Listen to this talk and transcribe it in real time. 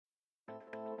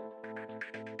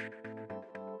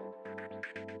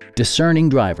Discerning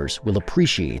drivers will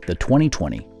appreciate the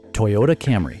 2020 Toyota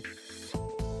Camry.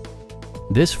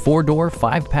 This four-door,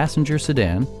 five-passenger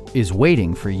sedan is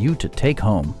waiting for you to take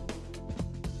home.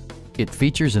 It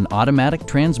features an automatic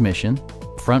transmission,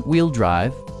 front-wheel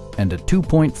drive, and a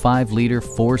 2.5-liter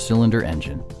four-cylinder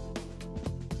engine.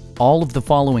 All of the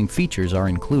following features are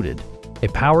included: a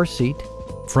power seat,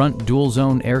 front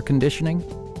dual-zone air conditioning,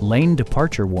 lane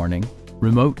departure warning,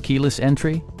 remote keyless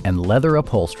entry, and leather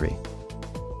upholstery.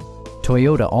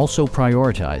 Toyota also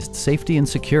prioritized safety and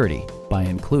security by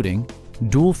including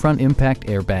dual front impact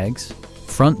airbags,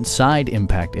 front and side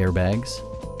impact airbags,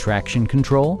 traction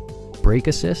control, brake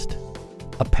assist,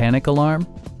 a panic alarm,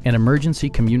 an emergency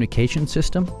communication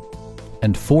system,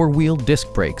 and four-wheel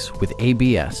disc brakes with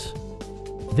ABS.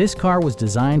 This car was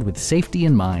designed with safety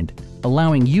in mind,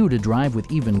 allowing you to drive with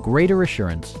even greater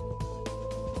assurance.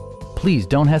 Please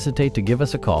don't hesitate to give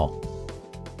us a call.